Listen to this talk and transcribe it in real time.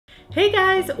Hey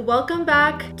guys, welcome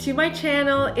back to my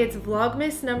channel. It's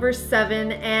Vlogmas number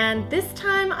 7, and this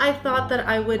time I thought that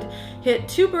I would hit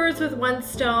two birds with one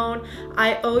stone.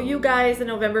 I owe you guys a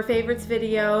November favorites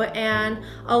video, and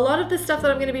a lot of the stuff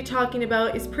that I'm going to be talking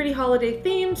about is pretty holiday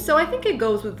themed, so I think it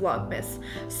goes with Vlogmas.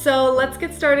 So let's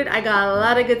get started. I got a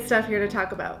lot of good stuff here to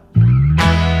talk about.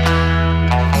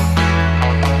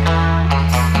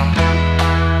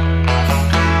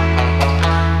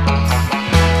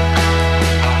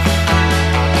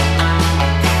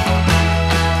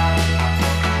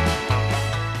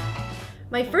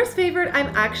 My first favorite I'm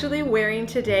actually wearing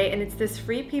today, and it's this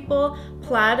Free People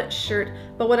plaid shirt.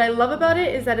 But what I love about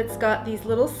it is that it's got these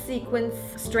little sequins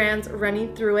strands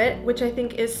running through it, which I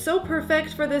think is so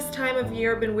perfect for this time of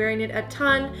year. I've been wearing it a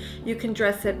ton. You can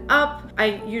dress it up.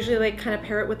 I usually like kind of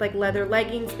pair it with like leather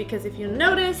leggings because if you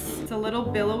notice, it's a little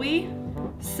billowy.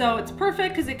 So it's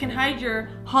perfect because it can hide your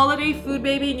holiday food,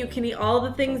 baby, and you can eat all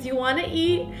the things you want to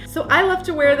eat. So I love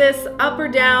to wear this up or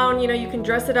down. You know, you can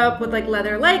dress it up with like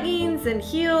leather leggings and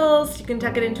heels. You can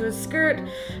tuck it into a skirt.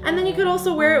 And then you could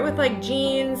also wear it with like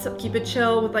jeans, keep it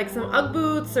chill with like some Ugg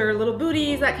boots or little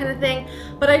booties, that kind of thing.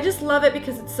 But I just love it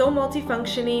because it's so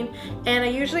multifunctioning. And I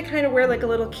usually kind of wear like a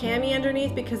little cami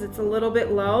underneath because it's a little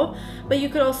bit low. But you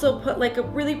could also put like a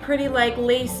really pretty like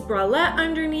lace bralette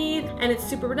underneath. And it's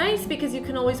super nice because you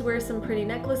can always wear some pretty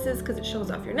necklaces because it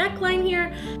shows off your neckline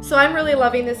here. So I'm really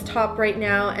loving this top right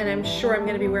now, and I'm sure I'm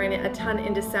going to be wearing it a ton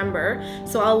in December.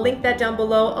 So I'll link that down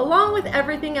below along with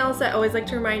everything else. I always like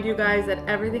to remind you guys that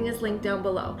everything is linked down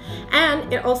below.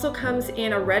 And it also comes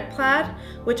in a red plaid,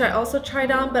 which I also tried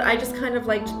on, but I just kind of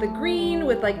liked the green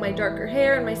with like my darker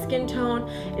hair and my skin tone.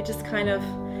 It just kind of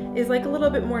is like a little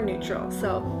bit more neutral.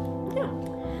 So yeah.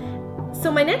 So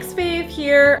my next fave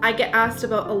here, I get asked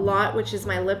about a lot, which is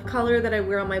my lip color that I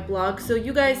wear on my blog. So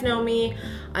you guys know me,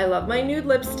 I love my nude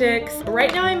lipsticks.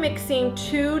 Right now I'm mixing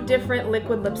two different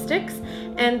liquid lipsticks,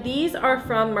 and these are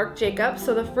from Marc Jacobs.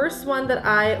 So the first one that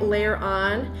I layer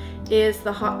on is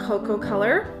the Hot Cocoa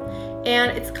color,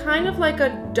 and it's kind of like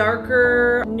a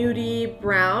darker nudie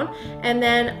brown. And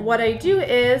then what I do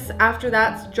is, after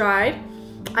that's dried,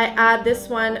 I add this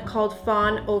one called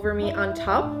Fawn Over Me on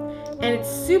top. And it's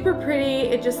super pretty.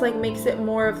 It just like makes it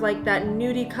more of like that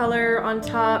nudie color on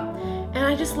top. And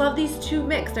I just love these two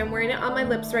mixed. I'm wearing it on my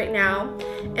lips right now.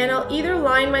 And I'll either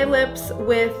line my lips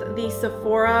with the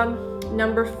Sephora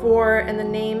number 4, and the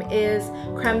name is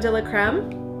Creme de la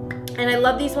Creme. And I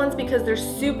love these ones because they're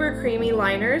super creamy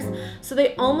liners, so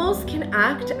they almost can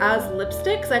act as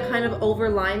lipsticks. I kind of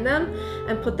overline them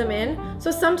and put them in.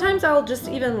 So sometimes I'll just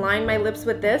even line my lips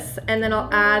with this, and then I'll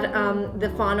add the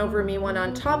Fawn Over Me one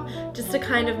on top just to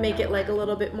kind of make it like a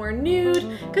little bit more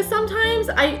nude. Because sometimes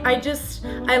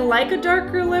I like a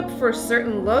darker lip for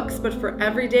certain looks, but for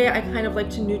every day I kind of like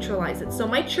to neutralize it. So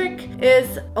my trick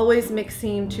is always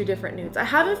mixing two different nudes. I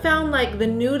haven't found like the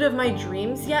nude of my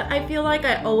dreams yet. I feel like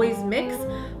I always mix,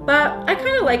 but I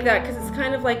kind of like that because it's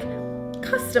kind of like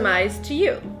customized to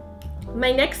you.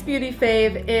 My next beauty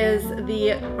fave is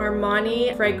the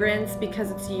Armani fragrance Because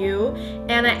It's You,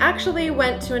 and I actually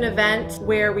went to an event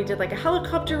where we did like a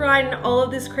helicopter ride and all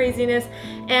of this craziness,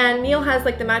 and Neil has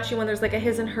like the matching one. There's like a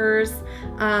his and hers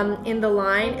in the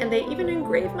line, and they even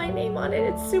engraved my name on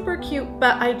it. It's super cute.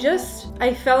 But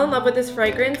I fell in love with this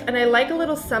fragrance, and I like a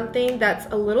little something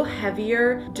that's a little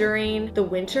heavier during the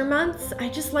winter months. I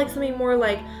just like something more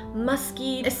like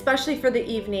musky, especially for the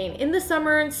evening. In the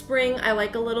summer and spring, I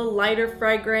like a little lighter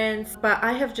fragrance, but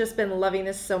I have just been loving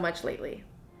this so much lately.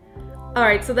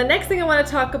 Alright, so the next thing I want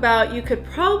to talk about, you could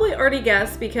probably already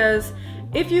guess, because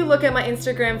if you look at my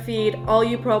Instagram feed, all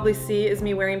you probably see is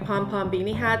me wearing pom-pom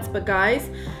beanie hats. But guys,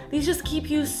 these just keep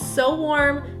you so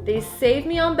warm. They save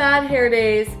me on bad hair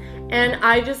days, and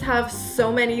I just have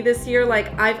so many this year.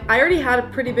 Like I already had a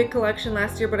pretty big collection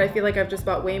last year, but I feel like I've just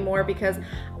bought way more because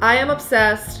I am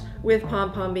obsessed with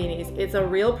pom-pom beanies. It's a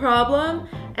real problem,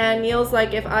 and Neil's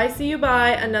like, if I see you buy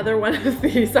another one of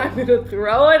these, I'm gonna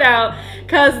throw it out,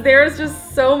 because there's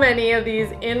just so many of these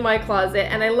in my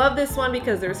closet. And I love this one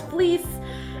because there's fleece,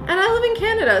 and I live in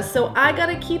Canada, so I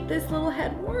gotta keep this little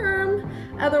head warm.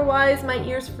 Otherwise my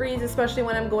ears freeze, especially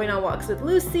when I'm going on walks with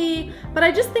Lucy. But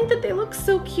I just think that they look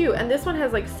so cute, and this one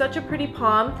has like such a pretty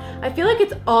palm. I feel like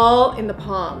it's all in the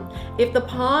palm. If the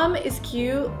palm is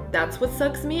cute, that's what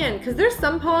sucks me in, because there's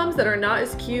some palms that are not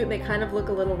as cute and they kind of look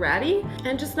a little ratty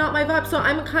and just not my vibe. So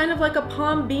I'm kind of like a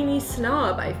palm beanie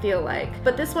snob, I feel like.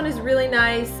 But this one is really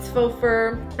nice, it's faux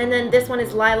fur, and then this one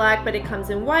is lilac, but it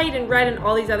comes in white and red and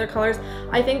all these other colors.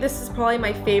 I think this is probably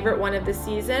my favorite one of the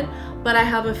season, but I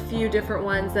have a few different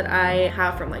ones that I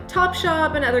have from like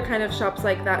Topshop and other kind of shops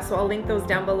like that, so I'll link those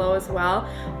down below as well.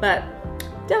 But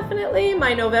definitely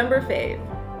my November fave.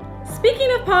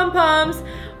 Speaking of pom-poms,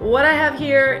 what I have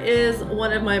here is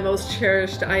one of my most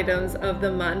cherished items of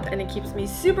the month, and it keeps me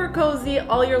super cozy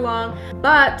all year long,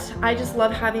 but I just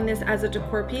love having this as a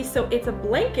decor piece. So it's a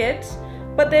blanket,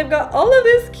 but they've got all of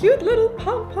these cute little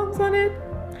pom-poms on it.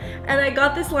 And I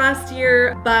got this last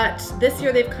year, but this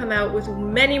year they've come out with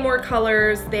many more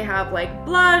colors. They have like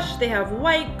blush, they have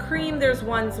white, cream, there's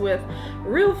ones with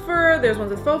real fur, there's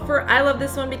ones with faux fur. I love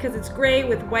this one because it's gray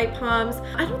with white poms.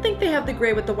 I don't think they have the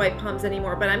gray with the white poms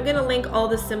anymore, but I'm gonna link all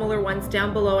the similar ones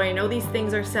down below. I know these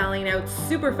things are selling out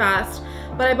super fast,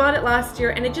 but I bought it last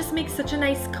year and it just makes such a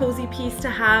nice cozy piece to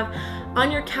have on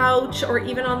your couch or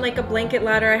even on like a blanket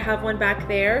ladder. I have one back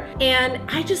there and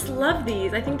I just love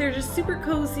these. I think they're just super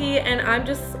cozy and I'm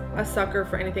just a sucker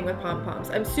for anything with pom-poms.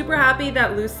 I'm super happy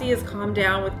that Lucy has calmed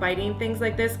down with biting things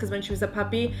like this, because when she was a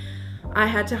puppy I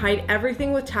had to hide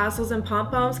everything with tassels and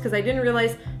pom-poms because I didn't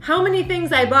realize how many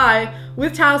things I buy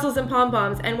with tassels and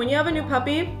pom-poms, and when you have a new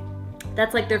puppy,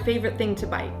 that's like their favorite thing to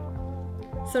bite.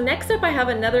 So next up I have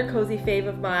another cozy fave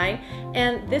of mine,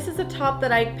 and this is a top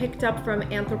that I picked up from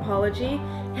Anthropologie,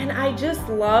 and I just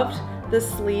loved the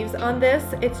sleeves on this.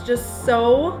 It's just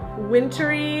so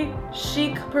wintry,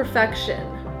 chic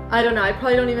perfection. I don't know, I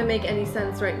probably don't even make any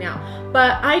sense right now,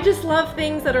 but I just love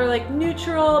things that are like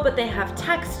neutral, but they have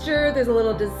texture, there's a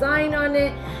little design on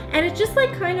it, and it just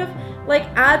like kind of like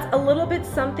adds a little bit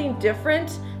something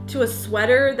different to a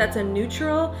sweater that's a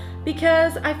neutral,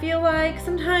 because I feel like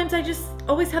sometimes I just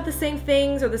always have the same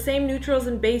things or the same neutrals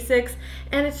and basics,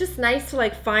 and it's just nice to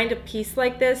like find a piece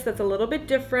like this that's a little bit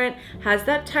different, has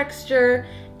that texture,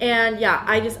 and yeah,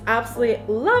 I just absolutely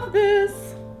love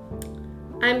this.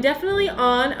 I'm definitely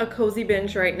on a cozy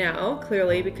binge right now,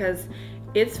 clearly, because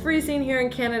it's freezing here in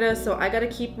Canada, so I gotta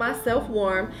keep myself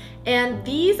warm. And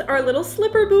these are little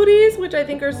slipper booties, which I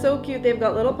think are so cute. They've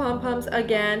got little pom-poms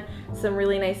again, some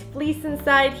really nice fleece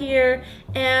inside here,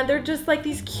 and they're just like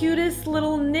these cutest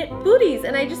little knit booties.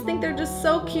 And I just think they're just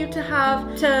so cute to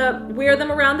have, to wear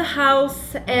them around the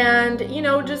house and, you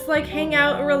know, just like hang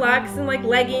out and relax in like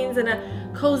leggings and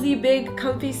a cozy big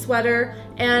comfy sweater.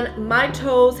 And my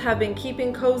toes have been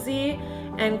keeping cozy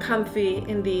and comfy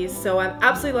in these, so I'm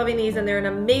absolutely loving these, and they're an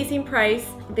amazing price.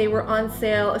 They were on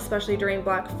sale especially during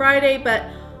Black Friday, but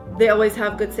they always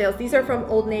have good sales. These are from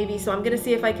Old Navy, so I'm gonna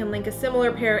see if I can link a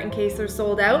similar pair in case they're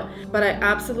sold out. But I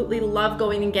absolutely love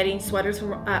going and getting sweaters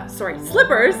from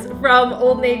slippers from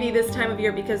Old Navy this time of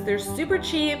year because they're super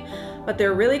cheap, but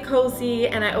they're really cozy,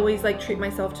 and I always like treat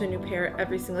myself to a new pair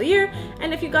every single year.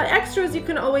 And if you got extras, you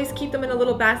can always keep them in a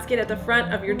little basket at the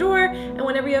front of your door, and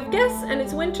whenever you have guests and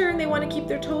it's winter and they want to keep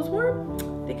their toes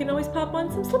warm, they can always pop on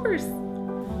some slippers.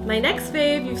 My next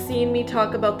fave, you've seen me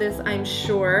talk about this, I'm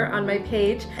sure, on my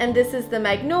page, and this is the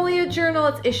Magnolia journal.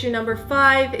 It's issue number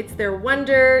 5. It's their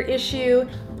Wonder issue.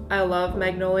 I love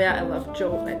Magnolia, I love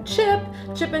Joe and Chip.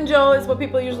 Chip and Joe is what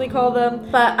people usually call them.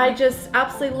 But I just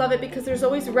absolutely love it because there's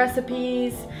always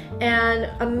recipes and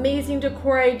amazing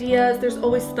decor ideas. There's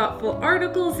always thoughtful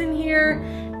articles in here,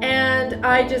 and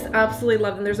I just absolutely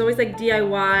love them. There's always like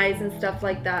DIYs and stuff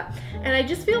like that. And I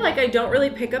just feel like I don't really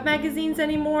pick up magazines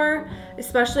anymore,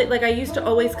 especially like I used to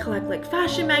always collect like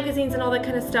fashion magazines and all that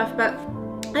kind of stuff, but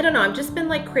I don't know, I've just been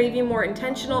like craving more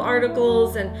intentional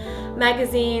articles and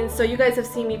magazines. So you guys have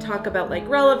seen me talk about like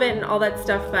Relevant and all that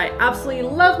stuff, but I absolutely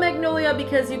love Magnolia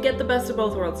because you get the best of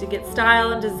both worlds. You get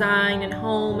style and design and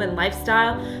home and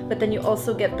lifestyle, but then you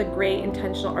also get the great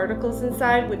intentional articles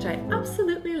inside, which I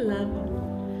absolutely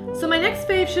love. So my next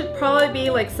fave should probably be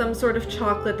like some sort of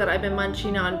chocolate that I've been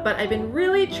munching on, but I've been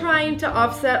really trying to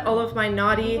offset all of my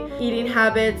naughty eating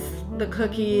habits, the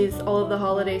cookies, all of the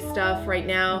holiday stuff right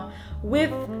now,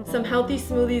 with some healthy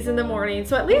smoothies in the morning.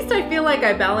 So at least I feel like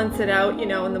I balance it out, you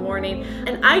know, in the morning.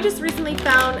 And I just recently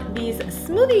found these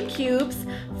smoothie cubes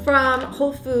from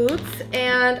Whole Foods,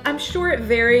 and I'm sure it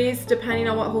varies depending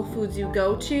on what Whole Foods you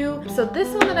go to. So this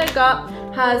one that I got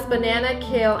has banana,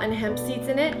 kale, and hemp seeds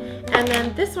in it. And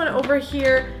then this one over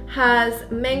here has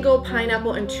mango,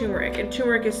 pineapple, and turmeric. And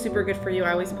turmeric is super good for you.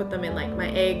 I always put them in like my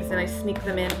eggs, and I sneak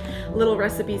them in little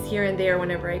recipes here and there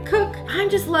whenever I cook. I'm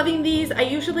just loving these. I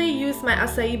usually use my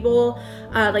acai bowl,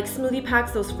 like smoothie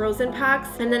packs, those frozen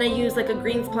packs. And then I use like a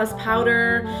Greens Plus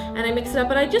powder, and I mix it up.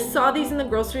 But I just saw these in the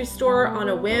grocery store on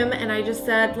a whim, and I just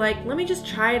said like, let me just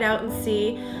try it out and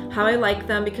see how I like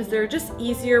them, because they're just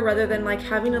easier rather than like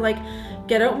having to like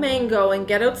get out mango and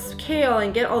get out kale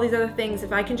and get all these other things.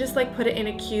 If I can just like put it in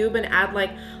a cube and add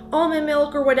like almond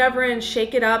milk or whatever and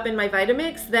shake it up in my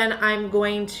Vitamix, then I'm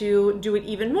going to do it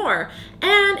even more.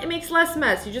 And it makes less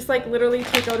mess. You just like literally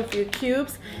take out a few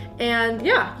cubes and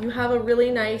yeah, you have a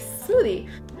really nice smoothie.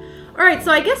 Alright,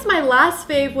 so I guess my last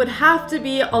fave would have to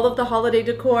be all of the holiday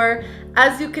decor.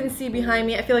 As you can see behind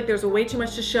me, I feel like there's way too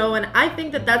much to show, and I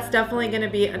think that that's definitely going to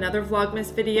be another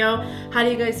Vlogmas video. How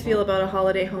do you guys feel about a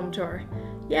holiday home tour?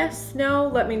 Yes, no,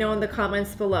 let me know in the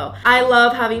comments below. I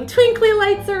love having twinkly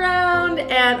lights around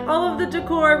and all of the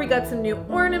decor. We got some new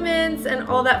ornaments and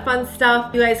all that fun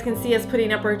stuff. You guys can see us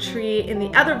putting up our tree in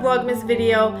the other Vlogmas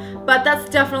video, but that's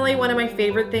definitely one of my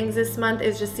favorite things this month,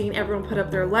 is just seeing everyone put up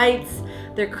their lights,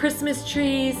 their Christmas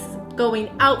trees,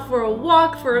 going out for a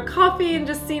walk for a coffee and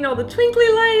just seeing all the twinkly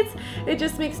lights. It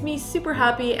just makes me super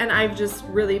happy, and I've just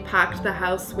really packed the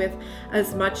house with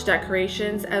as much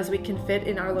decorations as we can fit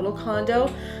in our little condo,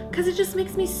 because it just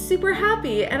makes me super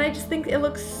happy, and I just think it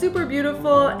looks super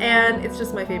beautiful, and it's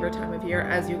just my favorite time of year,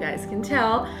 as you guys can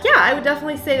tell. Yeah, I would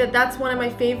definitely say that that's one of my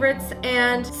favorites,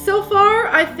 and so far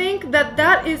I think that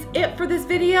that is it for this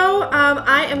video.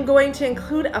 I am going to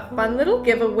include a fun little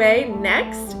giveaway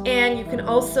next, and you can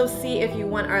also see if you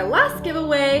want our last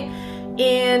giveaway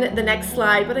in the next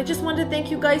slide. But I just wanted to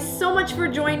thank you guys so much for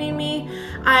joining me.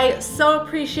 I so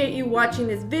appreciate you watching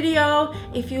this video.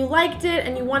 If you liked it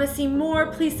and you want to see more,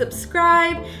 please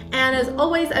subscribe, and as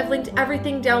always, I've linked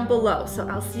everything down below, so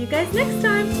I'll see you guys next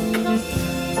time.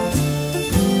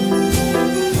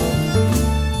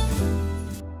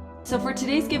 So for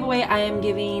today's giveaway, I am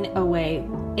giving away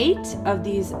 8 of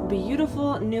these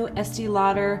beautiful new Estee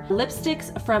Lauder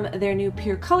lipsticks from their new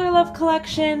Pure Color Love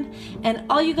collection. And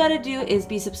all you gotta do is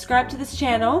be subscribed to this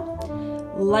channel,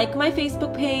 like my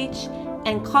Facebook page,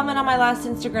 and comment on my last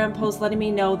Instagram post letting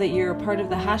me know that you're a part of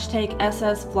the hashtag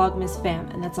SS Vlogmas fam.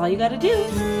 And that's all you gotta do.